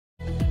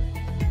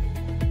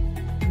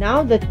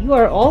Now that you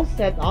are all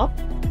set up,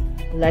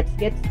 let's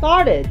get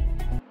started.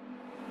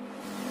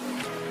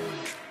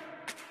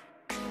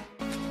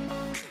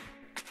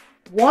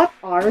 What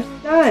are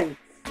stunts?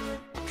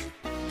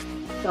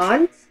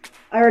 Stunts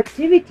are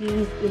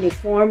activities in a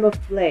form of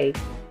play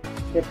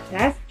that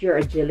test your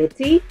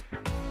agility,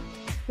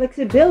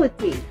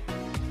 flexibility,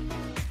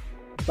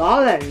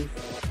 balance,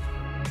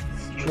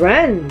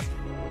 strength,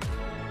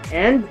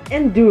 and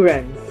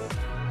endurance.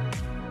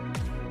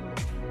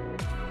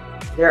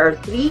 There are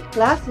three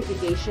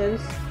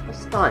classifications of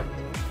stunt.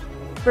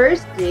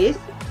 First is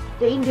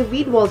the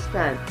individual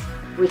stunt,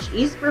 which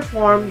is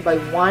performed by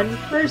one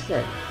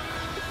person.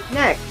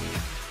 Next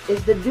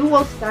is the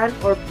dual stunt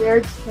or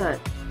paired stunt.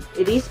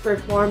 It is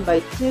performed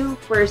by two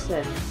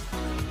persons.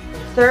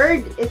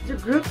 Third is the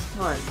group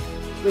stunt,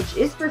 which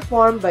is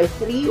performed by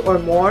three or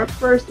more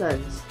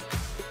persons.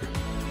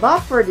 But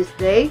for this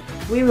day,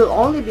 we will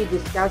only be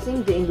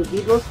discussing the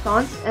individual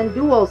stunts and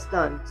dual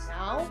stunts.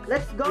 Now,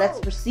 let's go! Let's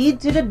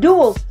proceed to the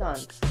dual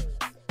stunts.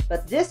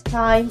 But this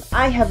time,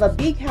 I have a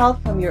big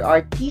help from your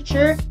art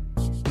teacher,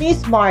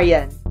 Miss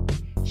Marian.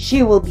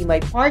 She will be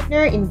my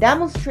partner in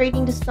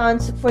demonstrating the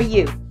stunts for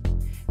you.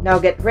 Now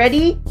get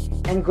ready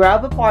and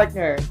grab a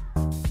partner.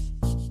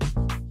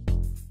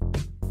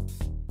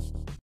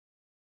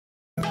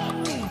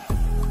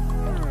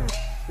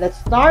 Let's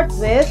start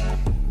with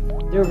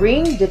the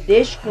ring the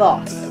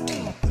dishcloth.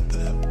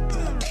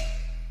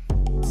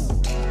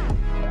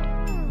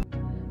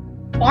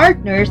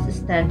 Partners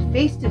stand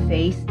face to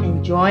face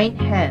and join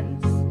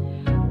hands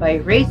by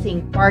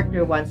raising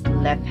partner 1's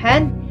left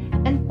hand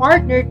and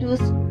partner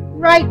 2's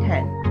right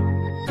hand,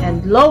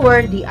 and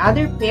lower the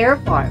other pair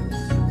of arms.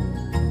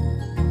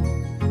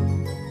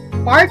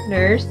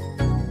 Partners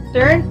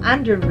turn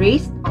under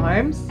raised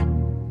arms,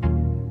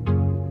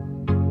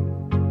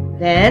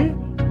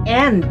 then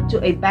end to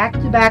a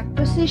back-to-back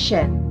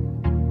position.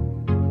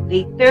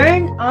 They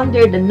turn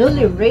under the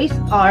newly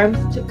raised arms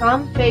to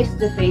come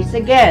face-to-face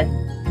again.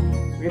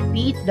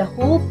 Repeat the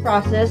whole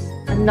process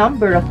a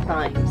number of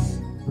times.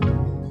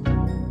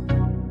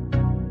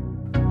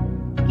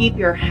 Keep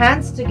your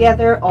hands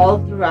together all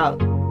throughout.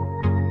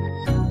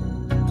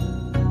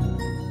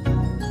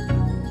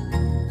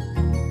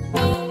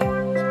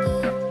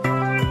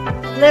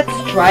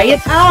 Let's try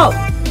it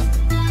out!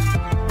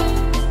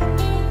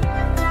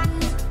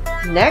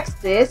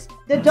 Next is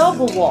the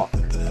double walk.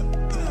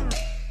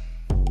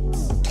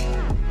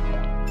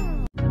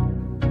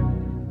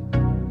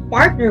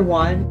 Partner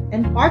 1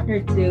 and partner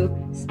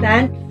 2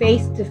 stand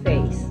face to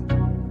face.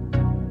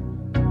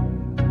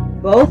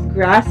 Both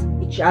grasp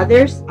each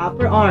other's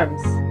upper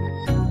arms.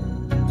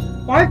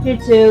 Partner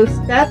 2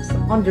 steps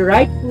on the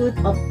right foot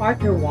of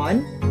partner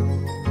 1,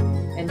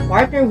 and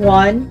partner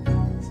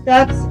 1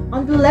 steps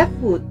on the left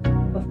foot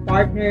of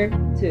partner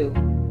 2.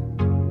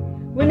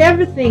 When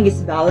everything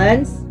is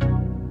balanced,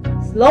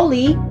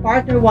 slowly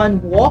partner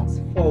 1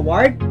 walks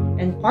forward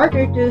and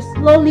partner 2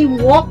 slowly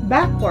walk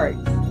backwards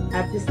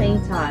at the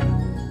same time.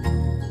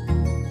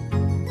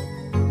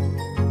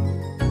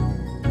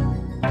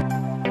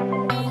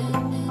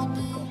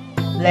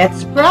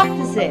 Let's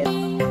practice it.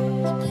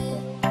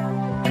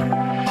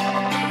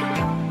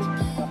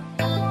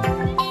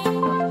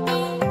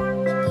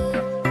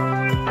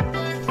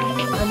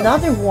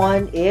 Another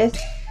one is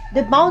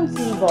the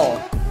bouncing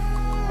ball.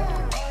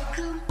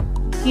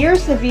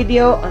 Here's a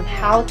video on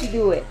how to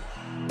do it.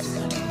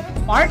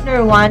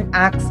 Partner 1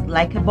 acts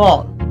like a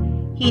ball.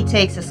 He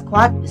takes a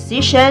squat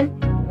position,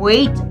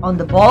 weight on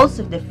the balls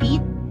of the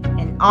feet,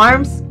 and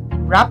arms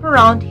wrap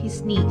around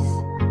his knees.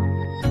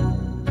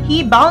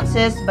 He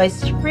bounces by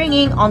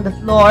springing on the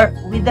floor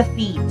with the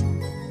feet.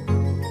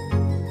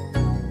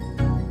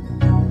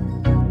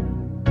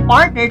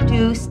 Partner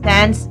 2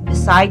 stands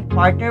beside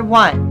partner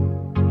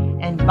 1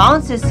 and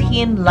bounces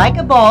him like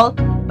a ball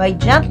by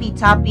gently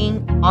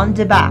tapping on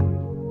the back.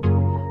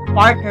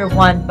 Partner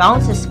 1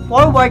 bounces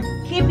forward,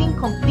 keeping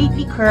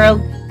completely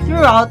curled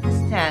throughout the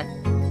stand.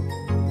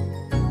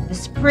 The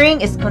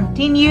spring is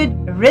continued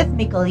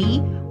rhythmically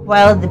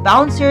while the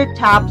bouncer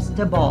taps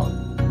the ball.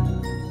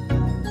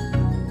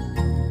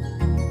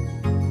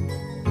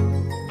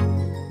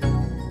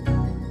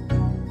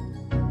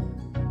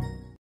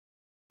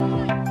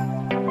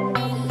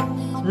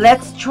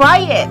 Let's try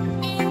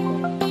it!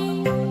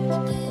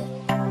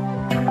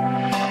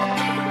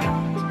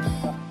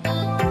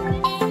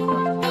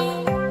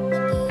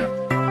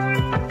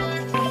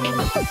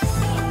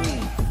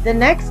 The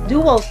next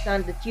dual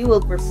stunt that you will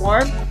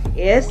perform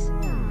is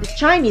the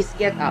Chinese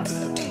get-up.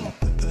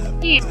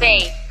 预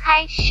备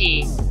开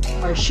始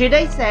Or should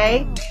I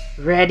say,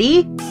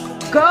 ready,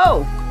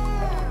 go!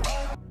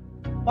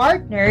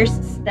 Partners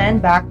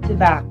stand back to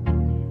back.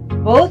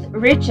 Both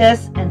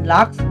reaches and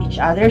locks each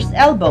other's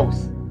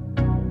elbows.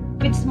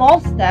 With small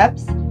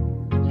steps,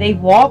 they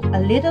walk a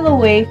little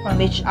away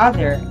from each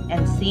other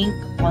and sink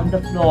on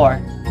the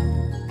floor.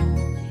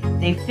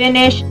 They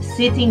finish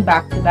sitting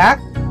back to back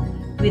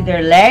with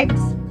their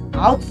legs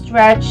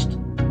outstretched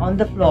on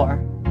the floor.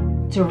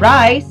 To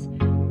rise,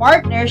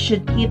 partners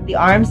should keep the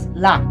arms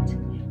locked,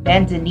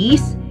 bend the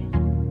knees,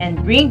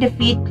 and bring the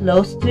feet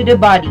close to the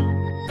body.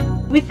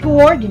 With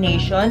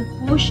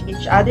coordination, push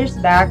each other's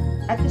back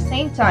at the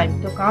same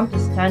time to come to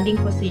standing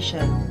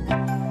position.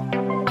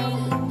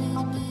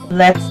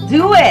 Let's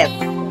do it!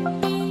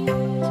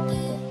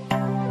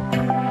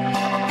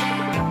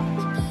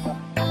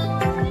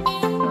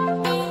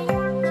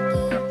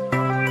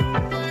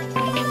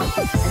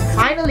 And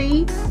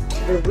finally,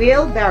 the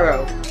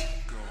wheelbarrow.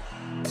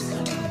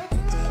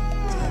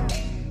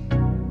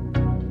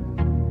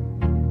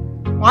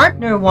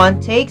 Partner 1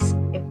 takes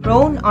a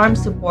prone arm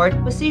support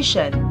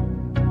position.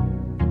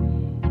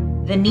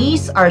 The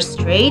knees are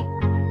straight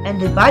and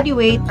the body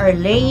weight are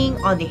laying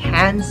on the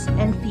hands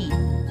and feet.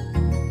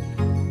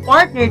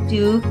 Partner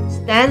 2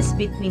 stands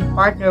between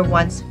partner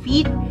 1's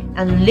feet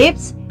and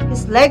lifts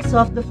his legs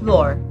off the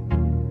floor.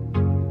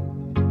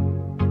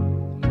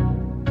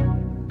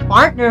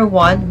 Partner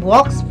 1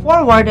 walks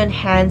forward on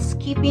hands,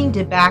 keeping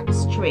the back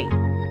straight.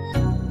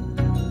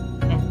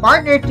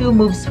 Partner 2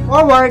 moves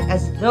forward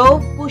as though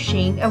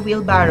pushing a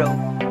wheelbarrow.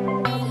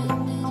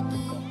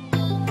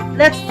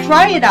 Let's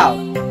try it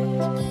out!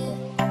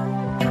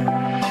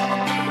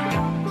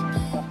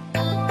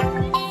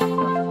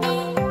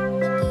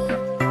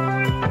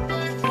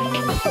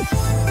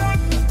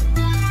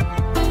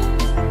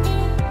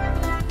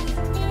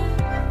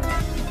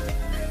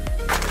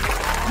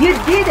 You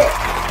did it!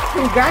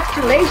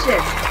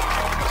 Congratulations!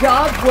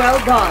 Job well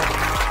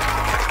done!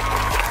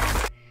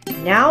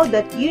 Now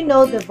that you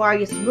know the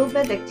various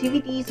movement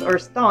activities or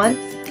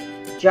stunts,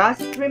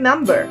 just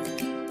remember,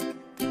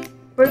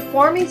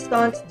 performing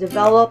stunts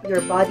develop your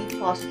body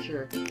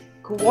posture,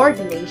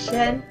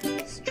 coordination,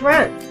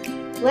 strength,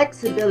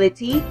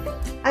 flexibility,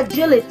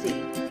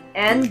 agility,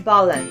 and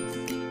balance.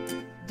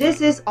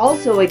 This is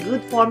also a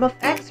good form of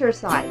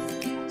exercise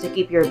to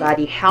keep your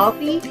body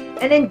healthy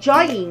and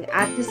enjoying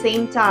at the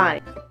same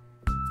time.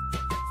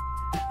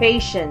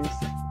 Patience,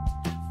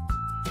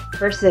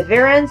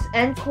 perseverance,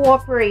 and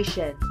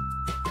cooperation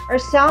are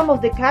some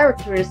of the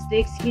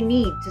characteristics you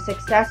need to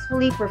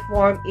successfully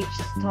perform each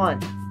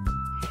stunt.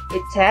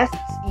 It tests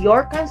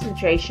your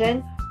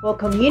concentration while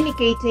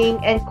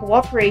communicating and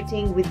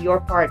cooperating with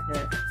your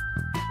partner.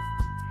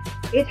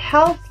 It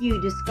helps you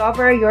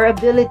discover your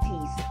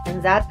abilities,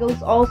 and that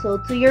goes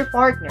also to your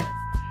partner.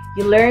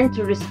 You learn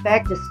to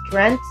respect the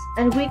strengths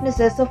and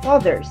weaknesses of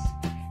others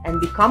and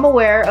become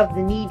aware of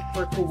the need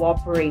for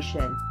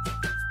cooperation.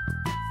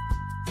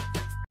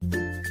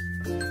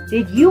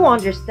 Did you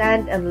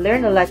understand and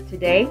learn a lot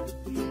today?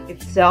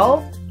 If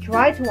so,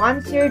 try to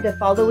answer the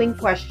following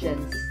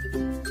questions.